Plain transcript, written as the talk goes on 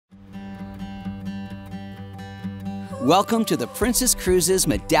Welcome to the Princess Cruises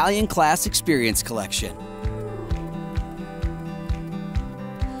MedallionClass Experience Collection.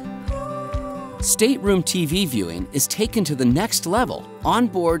 Stateroom TV viewing is taken to the next level on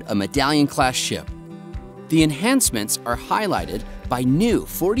board a MedallionClass ship. The enhancements are highlighted by new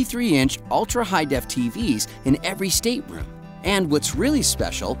 43-inch ultra-high-def TVs in every stateroom. And what's really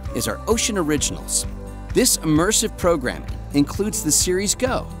special is our Ocean Originals. This immersive programming includes the series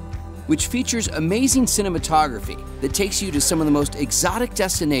Go, which features amazing cinematography that takes you to some of the most exotic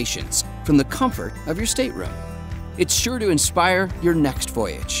destinations from the comfort of your stateroom. It's sure to inspire your next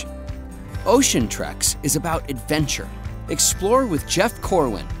voyage. Ocean Treks is about adventure. Explore with Jeff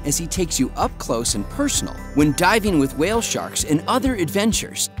Corwin as he takes you up close and personal when diving with whale sharks and other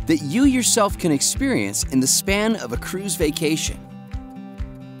adventures that you yourself can experience in the span of a cruise vacation.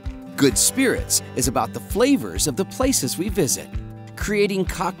 Good Spirits is about the flavors of the places we visit, creating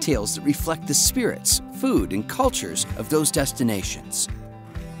cocktails that reflect the spirits, food, and cultures of those destinations.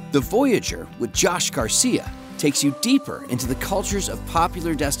 The Voyager with Josh Garcia takes you deeper into the cultures of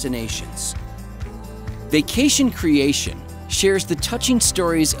popular destinations. Vacation Creation shares the touching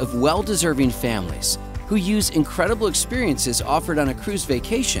stories of well-deserving families who use incredible experiences offered on a cruise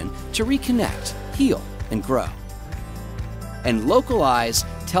vacation to reconnect, heal, and grow. And Local Eyes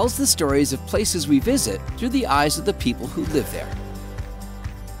tells the stories of places we visit through the eyes of the people who live there.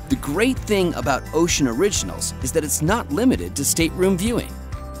 The great thing about Ocean Originals is that it's not limited to stateroom viewing.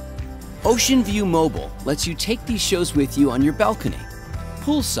 OceanView Mobile lets you take these shows with you on your balcony,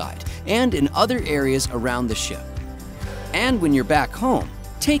 poolside, and in other areas around the ship. And when you're back home,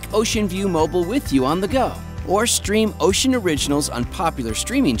 take OceanView Mobile with you on the go, or stream Ocean Originals on popular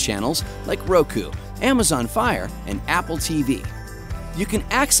streaming channels like Roku, Amazon Fire, and Apple TV. You can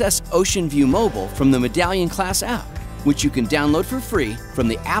access OceanView Mobile from the MedallionClass app, which you can download for free from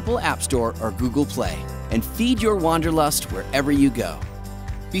the Apple App Store or Google Play, and feed your wanderlust wherever you go.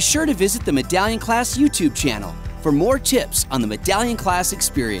 Be sure to visit the MedallionClass YouTube channel for more tips on the MedallionClass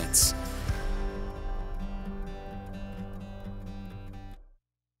experience.